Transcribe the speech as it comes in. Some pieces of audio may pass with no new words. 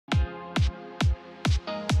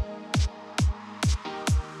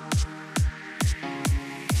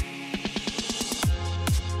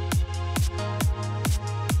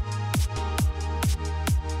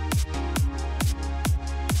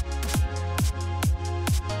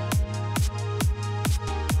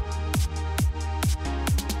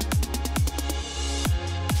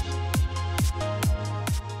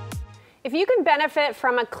If you can benefit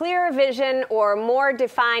from a clearer vision or more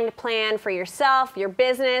defined plan for yourself, your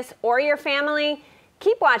business, or your family,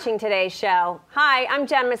 keep watching today's show. Hi, I'm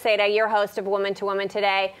Jen Maseda, your host of Woman2Woman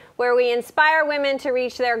Today, where we inspire women to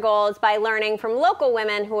reach their goals by learning from local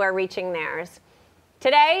women who are reaching theirs.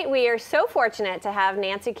 Today, we are so fortunate to have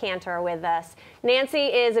Nancy Cantor with us. Nancy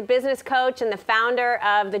is a business coach and the founder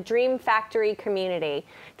of the Dream Factory community.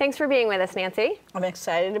 Thanks for being with us, Nancy. I'm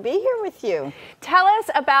excited to be here with you. Tell us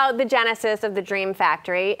about the genesis of the Dream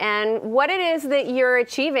Factory and what it is that you're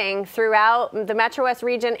achieving throughout the Metro West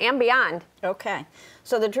region and beyond. Okay.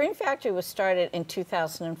 So the Dream Factory was started in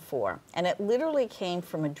 2004, and it literally came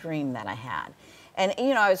from a dream that I had. And,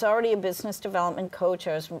 you know, I was already a business development coach.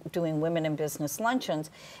 I was doing women in business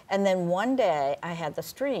luncheons. And then one day I had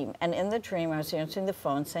this dream. And in the dream, I was answering the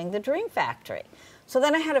phone saying the Dream Factory. So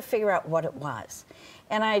then I had to figure out what it was.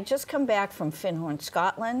 And I had just come back from Finhorn,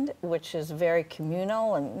 Scotland, which is a very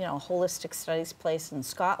communal and, you know, holistic studies place in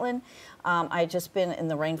Scotland. I had just been in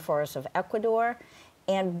the rainforests of Ecuador.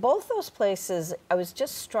 And both those places, I was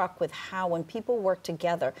just struck with how when people work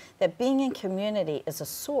together, that being in community is a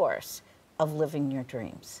source of living your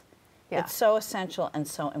dreams. Yeah. It's so essential and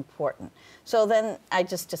so important. So then I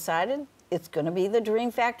just decided it's going to be the Dream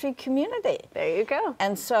Factory community. There you go.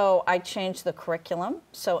 And so I changed the curriculum.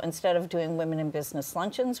 So instead of doing women in business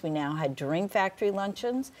luncheons, we now had Dream Factory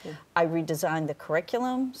luncheons. Yeah. I redesigned the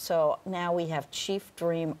curriculum. So now we have Chief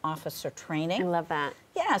Dream Officer training. I love that.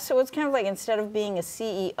 Yeah, so it's kind of like instead of being a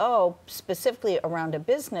CEO specifically around a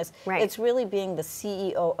business, right, it's really being the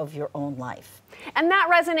CEO of your own life. And that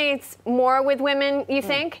resonates more with women, you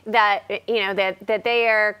think? That, you know, that they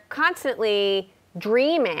are constantly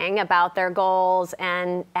dreaming about their goals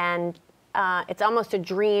and it's almost a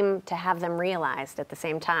dream to have them realized at the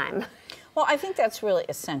same time. Well, I think that's really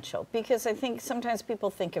essential because I think sometimes people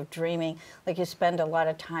think of dreaming like you spend a lot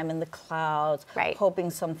of time in the clouds, right, hoping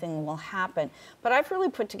something will happen. But I've really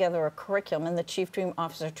put together a curriculum in the Chief Dream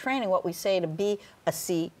Officer training. What we say to be a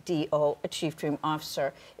CDO, a Chief Dream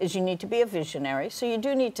Officer, is you need to be a visionary. So you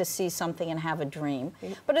do need to see something and have a dream.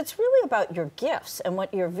 Mm-hmm. But it's really about your gifts and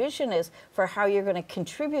what your vision is for how you're going to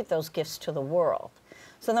contribute those gifts to the world.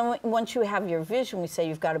 So then once you have your vision, we say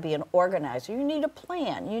you've got to be an organizer. You need a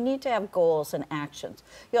plan. You need to have goals and actions.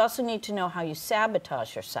 You also need to know how you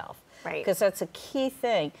sabotage yourself. Right. Because that's a key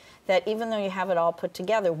thing, that even though you have it all put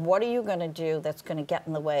together, what are you going to do that's going to get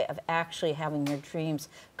in the way of actually having your dreams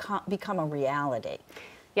become a reality?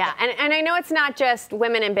 Yeah, and I know it's not just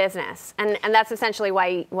women in business, and that's essentially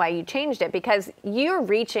why you changed it, because you're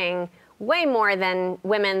reaching way more than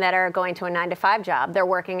women that are going to a 9-to-5 job. They're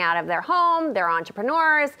working out of their home, they're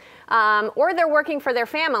entrepreneurs, or they're working for their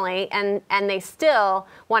family, and they still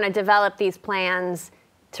want to develop these plans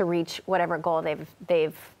to reach whatever goal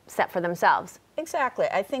they've set for themselves. Exactly.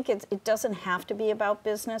 I think it doesn't have to be about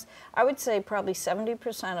business. I would say probably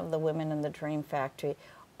 70% of the women in the Dream Factory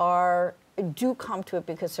do come to it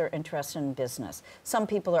because they're interested in business. Some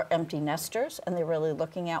people are empty nesters and they're really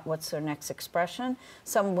looking at what's their next expression.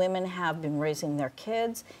 Some women have been raising their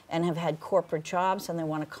kids and have had corporate jobs and they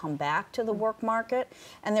want to come back to the work market,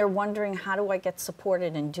 and they're wondering, how do I get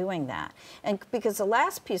supported in doing that? And because the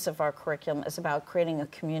last piece of our curriculum is about creating a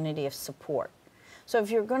community of support. So if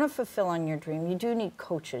you're going to fulfill on your dream, you do need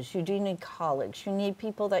coaches, you do need colleagues, you need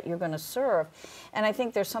people that you're going to serve. And I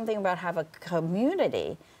think there's something about having a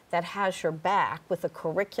community that has your back with a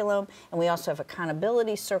curriculum, and we also have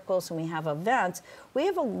accountability circles, and we have events. We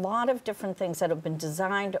have a lot of different things that have been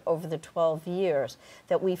designed over the 12 years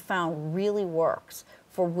that we found really works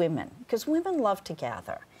for women, because women love to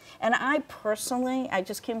gather. And I personally, I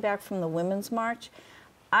just came back from the Women's March.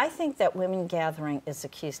 I think that women gathering is the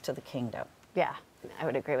keys to the kingdom. Yeah. I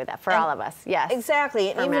would agree with that, for all of us, yes.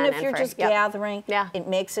 Exactly, and even if you're just gathering, it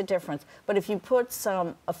makes a difference. But if you put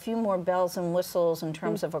a few more bells and whistles in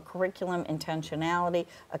terms of a curriculum, intentionality,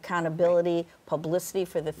 accountability, publicity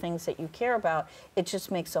for the things that you care about, it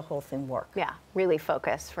just makes the whole thing work. Yeah, really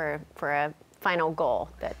focus for a final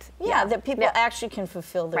goal that that people actually can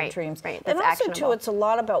fulfill their dreams. Right, and that's also actionable. too, it's a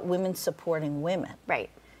lot about women supporting women.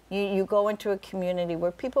 Right. You go into a community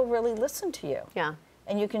where people really listen to you. Yeah.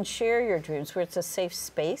 And you can share your dreams, where it's a safe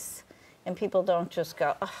space, and people don't just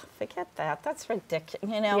go, oh, forget that, that's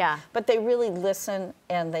ridiculous, you know? Yeah. But they really listen,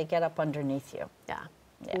 and they get up underneath you. Yeah.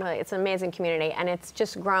 Really, it's an amazing community, and it's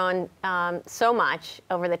just grown so much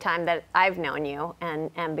over the time that I've known you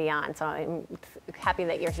and beyond. So I'm happy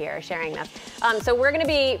that you're here sharing this. So we're going to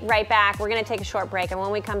be right back. We're going to take a short break, and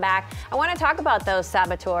when we come back, I want to talk about those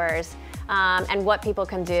saboteurs and what people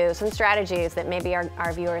can do, some strategies that maybe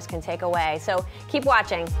our viewers can take away. So keep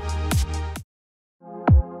watching.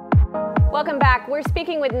 Welcome back back. We're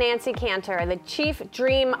speaking with Nancy Cantor, the Chief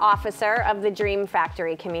Dream Officer of the Dream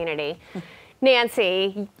Factory community.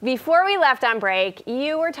 Nancy, before we left on break,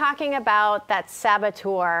 you were talking about that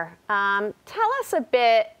saboteur. Tell us a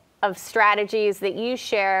bit of strategies that you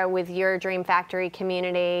share with your Dream Factory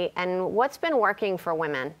community and what's been working for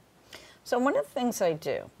women. So one of the things I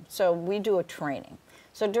do, so we do a training.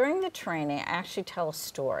 So during the training, I actually tell a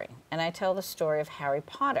story, and I tell the story of Harry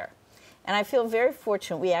Potter. And I feel very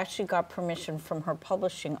fortunate. We actually got permission from her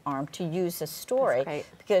publishing arm to use this story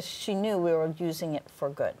because she knew we were using it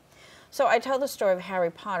for good. So I tell the story of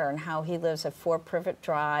Harry Potter and how he lives at 4 Privet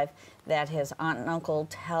Drive, that his aunt and uncle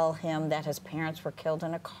tell him that his parents were killed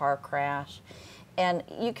in a car crash. And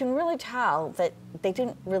you can really tell that they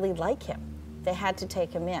didn't really like him. They had to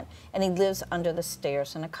take him in. And he lives under the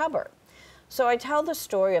stairs in a cupboard. So I tell the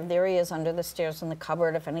story of there he is under the stairs in the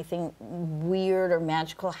cupboard. If anything weird or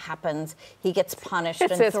magical happens, he gets punished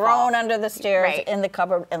and thrown under the stairs in the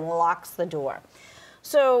cupboard and locks the door.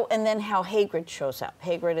 So, and then how Hagrid shows up.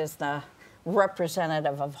 Hagrid is the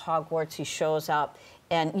representative of Hogwarts. He shows up,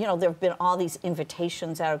 and you know, there have been all these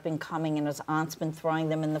invitations that have been coming, and his aunt's been throwing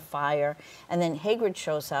them in the fire. And then Hagrid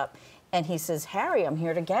shows up, and he says, "Harry, I'm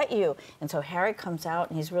here to get you." And so Harry comes out,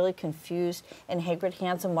 and he's really confused, and Hagrid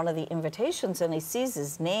hands him one of the invitations, and he sees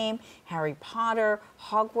his name, Harry Potter,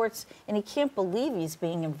 Hogwarts, and he can't believe he's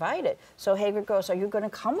being invited. So Hagrid goes, "Are you going to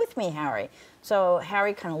come with me, Harry?" So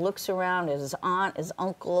Harry kind of looks around at his aunt, his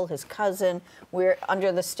uncle, his cousin. We're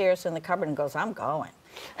under the stairs in the cupboard, and goes, "I'm going."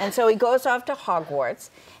 And so he goes off to Hogwarts,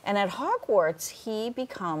 and at Hogwarts, he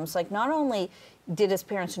becomes, like, not only did his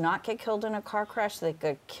parents not get killed in a car crash, they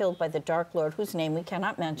got killed by the Dark Lord, whose name we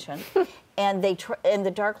cannot mention, and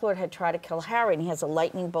the Dark Lord had tried to kill Harry, and he has a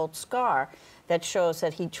lightning bolt scar that shows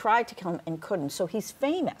that he tried to kill him and couldn't. So he's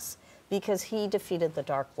famous because he defeated the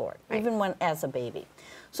Dark Lord, even when as a baby.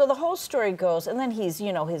 So the whole story goes, and then he's,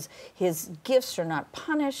 you know, his gifts are not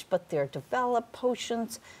punished, but they're developed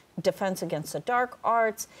potions, defense against the dark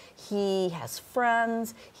arts. He has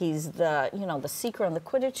friends. He's the, you know, the seeker on the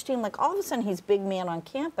Quidditch team. Like, all of a sudden, he's big man on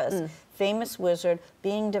campus, famous wizard,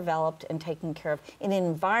 being developed and taken care of in an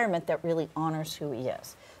environment that really honors who he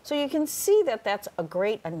is. So you can see that that's a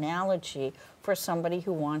great analogy for somebody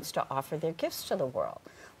who wants to offer their gifts to the world.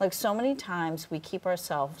 Like, so many times we keep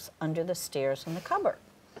ourselves under the stairs in the cupboard.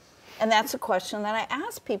 And that's a question that I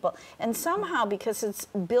ask people. And somehow, because it's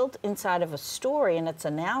built inside of a story and its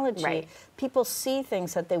analogy, people see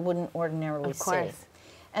things that they wouldn't ordinarily see.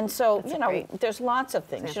 And so, you know, there's lots of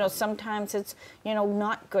things. You know, sometimes it's, you know,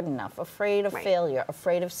 not good enough, afraid of failure,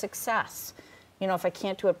 afraid of success. You know, if I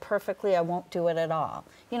can't do it perfectly, I won't do it at all.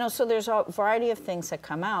 You know, so there's a variety of things that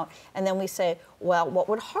come out. And then we say, well, what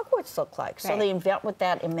would Hogwarts look like? So they invent what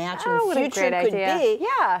that imagined future could be.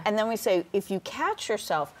 And then we say, if you catch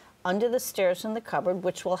yourself under the stairs in the cupboard,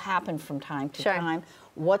 which will happen from time to time,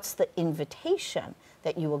 what's the invitation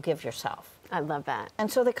that you will give yourself? I love that.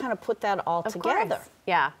 And so they kind of put that all together.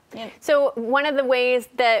 Yeah. So one of the ways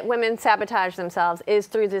that women sabotage themselves is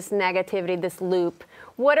through this negativity, this loop.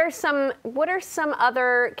 What are some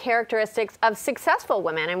other characteristics of successful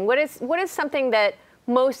women, and what is something that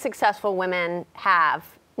most successful women have?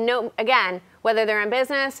 No, again, whether they're in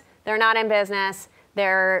business, they're not in business,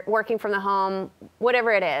 they're working from the home,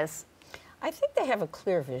 whatever it is. I think they have a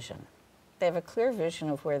clear vision. They have a clear vision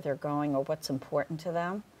of where they're going or what's important to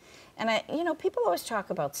them. And you know, people always talk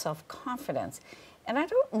about self-confidence. And I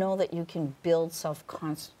don't know that you can build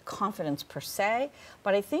self-confidence per se,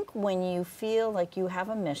 but I think when you feel like you have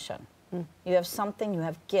a mission, you have something, you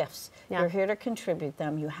have gifts, you're here to contribute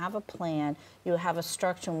them, you have a plan, you have a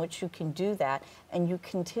structure in which you can do that, and you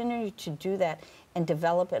continue to do that and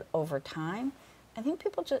develop it over time, I think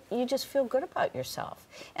you just feel good about yourself.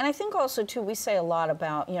 And I think also, too, we say a lot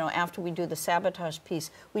about, you know, after we do the sabotage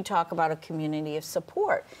piece, we talk about a community of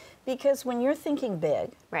support. Because when you're thinking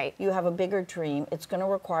big, you have a bigger dream, it's going to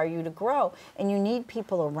require you to grow. And you need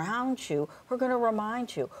people around you who are going to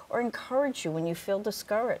remind you or encourage you when you feel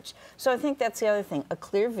discouraged. So I think that's the other thing, a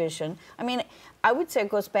clear vision. I mean, I would say it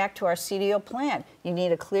goes back to our CDO plan. You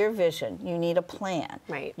need a clear vision. You need a plan.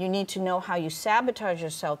 You need to know how you sabotage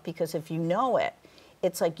yourself, because if you know it,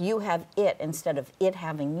 it's like you have it instead of it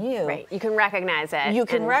having you. You can recognize it. You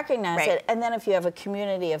can recognize it. And then if you have a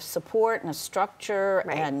community of support and a structure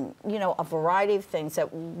and, you know, a variety of things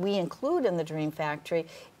that we include in the Dream Factory,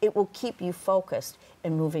 it will keep you focused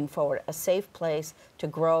and moving forward. A safe place to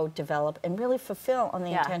grow, develop, and really fulfill on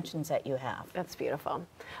the intentions that you have. That's beautiful.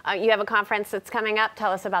 You have a conference that's coming up.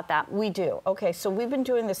 Tell us about that. We do. Okay, so we've been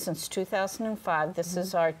doing this since 2005. This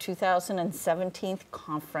is our 2017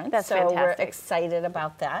 conference. That's so fantastic. We're excited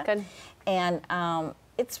about that. Good. And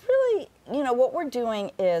it's really, you know, what we're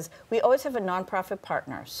doing is we always have a nonprofit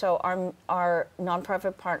partner. So our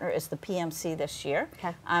nonprofit partner is the PMC this year.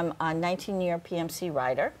 Okay. I'm a 19-year PMC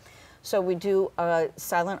rider. So we do a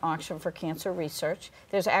silent auction for cancer research.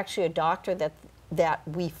 There's actually a doctor that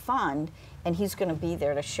we fund, and he's going to be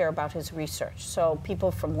there to share about his research. So people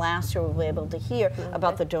from last year will be able to hear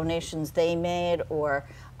about the donations they made, or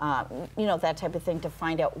you know, that type of thing, to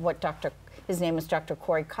find out what his name is Dr.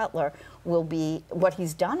 Corey Cutler, will be, what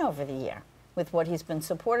he's done over the year with what he's been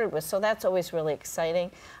supported with. So that's always really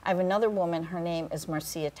exciting. I have another woman, her name is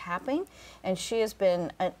Marcia Tapping, and she has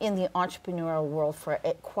been in the entrepreneurial world for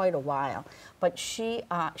quite a while. But she's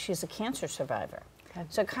a cancer survivor. Okay.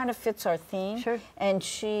 So it kind of fits our theme. Sure. And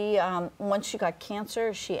she, once she got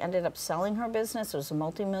cancer, she ended up selling her business. It was a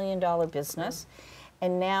multi-million-dollar business.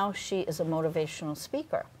 And now she is a motivational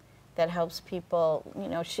speaker that helps people. You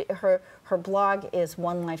know, her blog is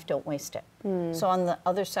One Life, Don't Waste It. So on the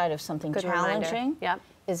other side of something challenging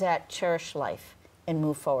is that cherish life and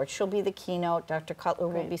move forward. She'll be the keynote. Dr. Cutler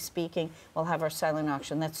will be speaking. We'll have our silent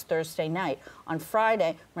auction. That's Thursday night. On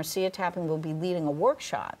Friday, Marcia Tapping will be leading a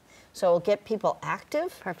workshop. So it'll get people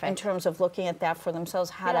active in terms of looking at that for themselves,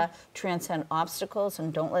 how to transcend obstacles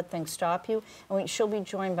and don't let things stop you. And she'll be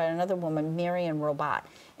joined by another woman, Marian Robat,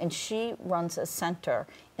 and she runs a center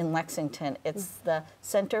in Lexington. It's the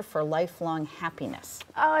Center for Lifelong Happiness.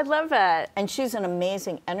 Oh, I love it. And she's an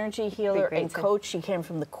amazing energy healer and coach. She came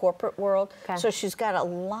from the corporate world. So she's got a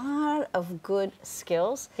lot of good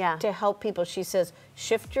skills to help people. She says,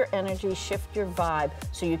 shift your energy, shift your vibe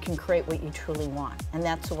so you can create what you truly want. And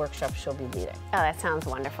that's the workshop she'll be leading. Oh, that sounds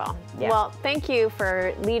wonderful. Well, thank you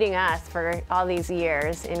for leading us for all these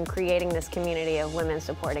years in creating this community of women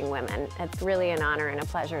supporting women. It's really an honor and a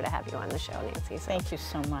pleasure to have you on the show, Nancy. So thank you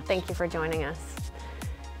so much. Thank you for joining us.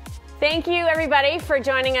 Thank you, everybody, for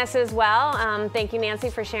joining us as well. Thank you, Nancy,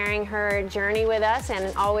 for sharing her journey with us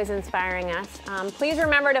and always inspiring us. Please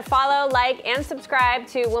remember to follow, like, and subscribe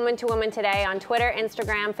to Woman2Woman Today on Twitter,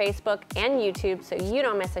 Instagram, Facebook, and YouTube so you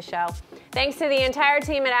don't miss a show. Thanks to the entire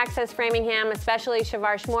team at Access Framingham, especially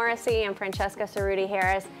Shavarsh Morrissey and Francesca Cerruti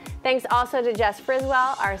Harris. Thanks also to Jess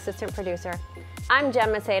Friswell, our assistant producer. I'm Jen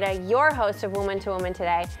Maseda, your host of Woman2Woman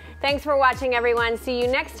Today. Thanks for watching, everyone. See you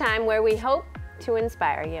next time, where we hope to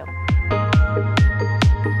inspire you.